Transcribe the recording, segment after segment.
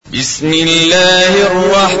بسم الله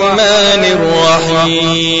الرحمن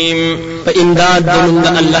الرحيم فإمداد دنم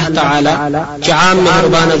دا الله تعالى چعام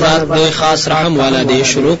مهربان ذات دے خاص رحم والا دے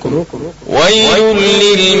شروع کرو. ويل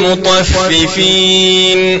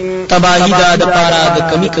للمطففين تباہی دا دا پارا دا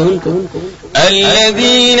کمی کون کو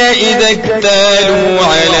الذين إذا اكتالوا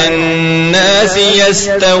على الناس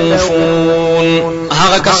يستوفون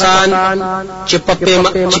هغه کسان چې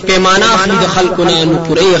پیمانه اخلي د خلقونه نو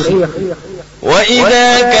پوره اخلي.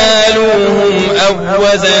 وإذا كالوهم أو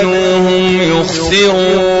وزنوهم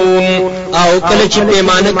يخسرون او کله چې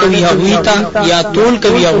پیمانه کوي هغوی ته یا تول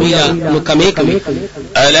کوي هغوی ته نو کمې کوي.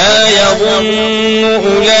 ألا يظن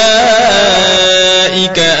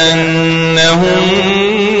أولئك أنهم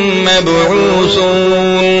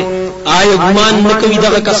مبعوثون آیا ګمان نکوي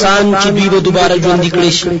دغه کسان چې دوی به دوباره ژوندي کړي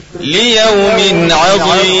شي ليوم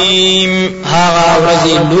عظيم هغه ورځ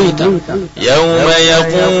لوی ته يوم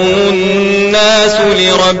يقوم الناس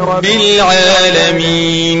لرب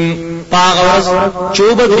العالمين هغه ورځ چې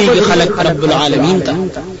وبدري خلق رب العالمین ته.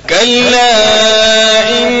 كلا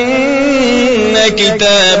إن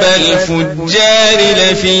كتاب الفجار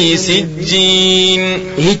لفي سجين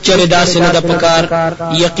هیڅ چره داسې نه د پکار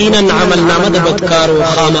یقینا عمل نامه د بدکارو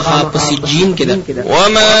خامخا په سجین کې ده.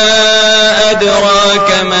 وما أدراك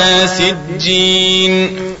ما سجين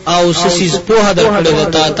او سسیز په هدر کړه د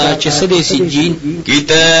تا چې سده سجین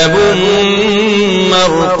كتاب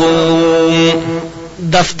مرقوم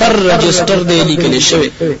دفتر رجستر دی لیکل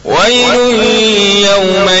شوی. ويل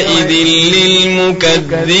يومئذ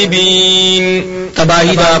للمكذبين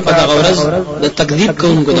تباہی دا په دغه ورځ د تکذیب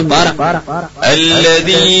کوونکو لپاره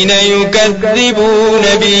الذين يكذبون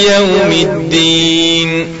بيوم الدين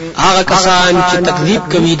هغه کسان چې تکذیب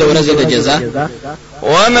کوي د ورځې د جزا.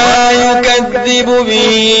 وما يكذب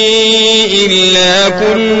به إلا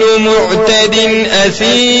كل معتد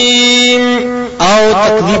أثيم او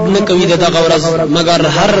تکذیب نه کوي دغه ورځ مگر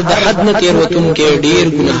هر د حد نه تیروتون کې ډیر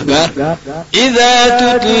ګناهګار. اذا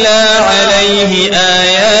تتلى عليه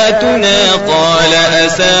آياتنا قال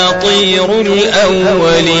اساطير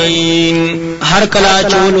الاولين هر کله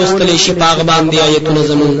چې ولوستل شي پاغ باندې آیتونه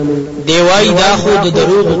زمون دیوای دا خو د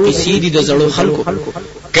دروغ قصې دي د زړو خلکو.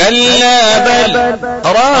 كلا بل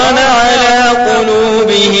ران على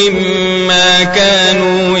قلوبهم ما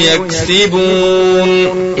كانوا يكسبون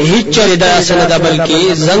هیڅ چره دا سره دا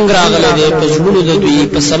بلکې زنګ راغله دی په زړونو د دوی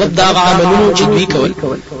په سبب دا عملونو چې دوی کول.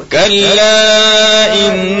 كلا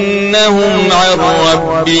إنهم عن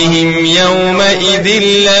ربهم يومئذ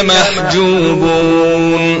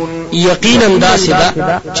لمحجوبون یقینا دا سدا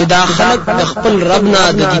چې دا خلق د خپل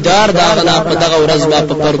ربنا د دیدار دا غنا په دغه ورځ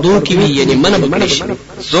په پردو کې وي یعنی منه بکړي شي.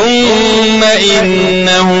 ثم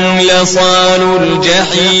إنهم لصالو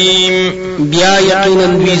الجحيم بیا یقینا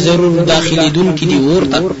دوی ضرور داخليدون کې دي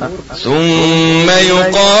ورته. ثم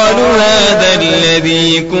يقال هذا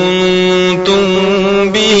الذي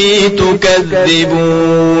كنتم به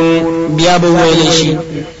تكذبون بیا به ویل شي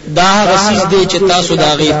دا غسیز دی چې تاسو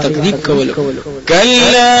دا غي تکذیب کول.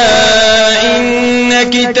 كلا إن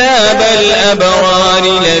كتاب الأبرار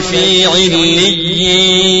لفي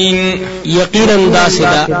عليين یقینا دا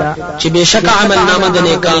سدا چې بشک عمل نامه د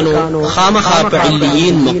نیکانو خامخا په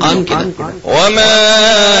علیین مقام کې ده. وما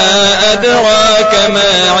أدراك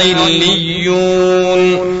ما عليون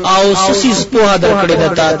او سسیز په درکړه د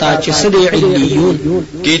تا چې سده علیون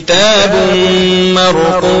كتاب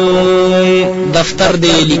مرقوم دفتر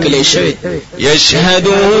دی لیکل شوی.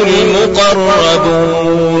 يشهده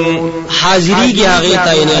المقربون حاضریږي هغه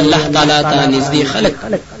ته یعنی الله تعالی ته نږدې خلق.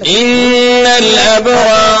 ان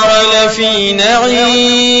الابرار لفي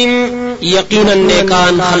نعيم یقینا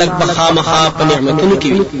نیکان خلق بخامخا په نعمتونو کې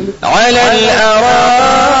وي. على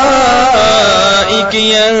الارائك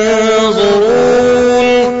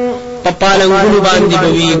ينظرون پپالنګونو باندې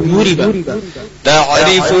بوي ګوري به.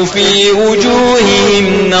 تعرف في وجوههم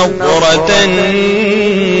نظرة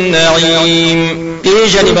النعيم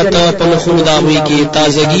پیژنې بته په مخونو داوي کې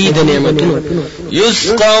تازگی د نعمتونو.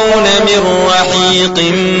 يسقون من رحيق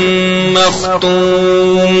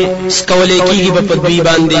مختوم سکولې کېږي په دوی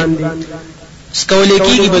باندې سکولې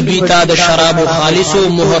کېږي په دوی ته د شراب خالصو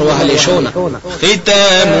مهر وهلې شونه.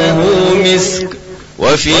 ختامه مسك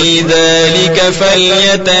وفي ذلك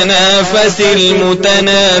فليتنافس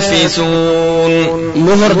المتنافسون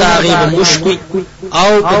مهر دا غیب مشکوي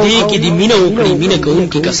او پدې کې د مینه وکړي مینه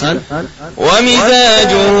کوونکي کسان.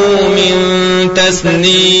 ومزاجه من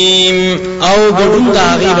تسنيم او ګډون دا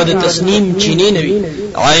غیب د تسنیم چینه نوي.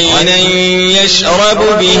 عينا يشرب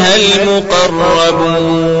بها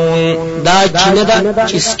المقربون دا چینه دا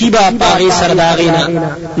چې سکیبا پاغي سرداغینا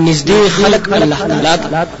نږدې خلق الله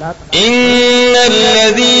تعالی. ان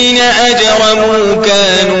الذين اجرموا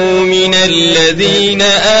كانوا الذين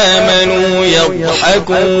آمنوا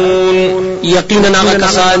يضحكون یقینا هغه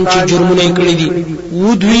کسان چې جرمونه کړی دي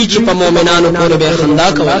ودوی چې په مؤمنانو پورې به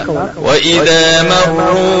خندا کوله وإذا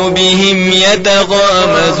مروا بهم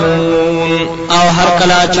يتغامزون او هر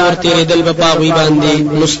کله چې ورته دل په پاغوي باندې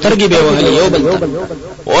مسترګي به وهلي یو بل ته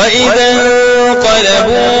وإذا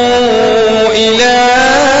انقلبوا إلى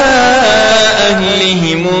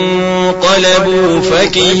أهلهم انقلبوا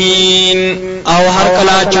فكهين او هر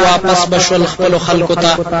کله چې واپس بشول خپل خلکو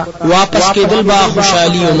ته واپس کېدل با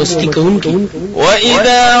خوشحالي او مستی کوونکی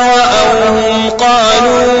وإذا رأوهم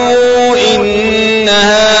قالوا إن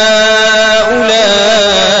هؤلاء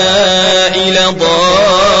لضالون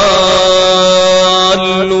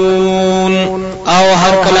او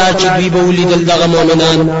هر کله چې دوی به ولیدل دغه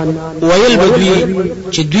مؤمنان ویل به دوی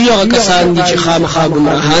چې دوی هغه کسان دي چې خامخا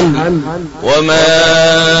ګمراهان دي وما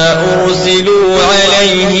أرسلوا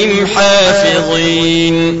عليهم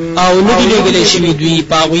حافظين او ندی لګلې شوی دوی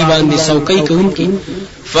پاغوي باندې څوکۍ کوونکی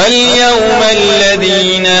فاليوم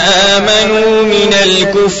الذين آمنوا من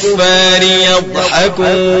الكفار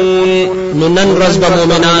يضحكون نن ورځ به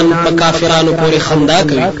مؤمنان په کافرانو پورې خندا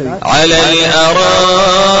کوي على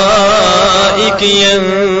الأرائك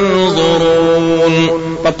ينظرون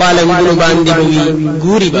په پالنګونو باندې وي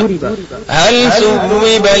ګوري به هل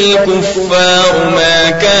ثوب الكفار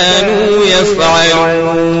ما كانوا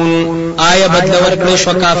يفعلون آیا بدل ورکړې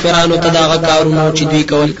شو کافرانو ته دا کارونه چې دوی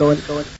کول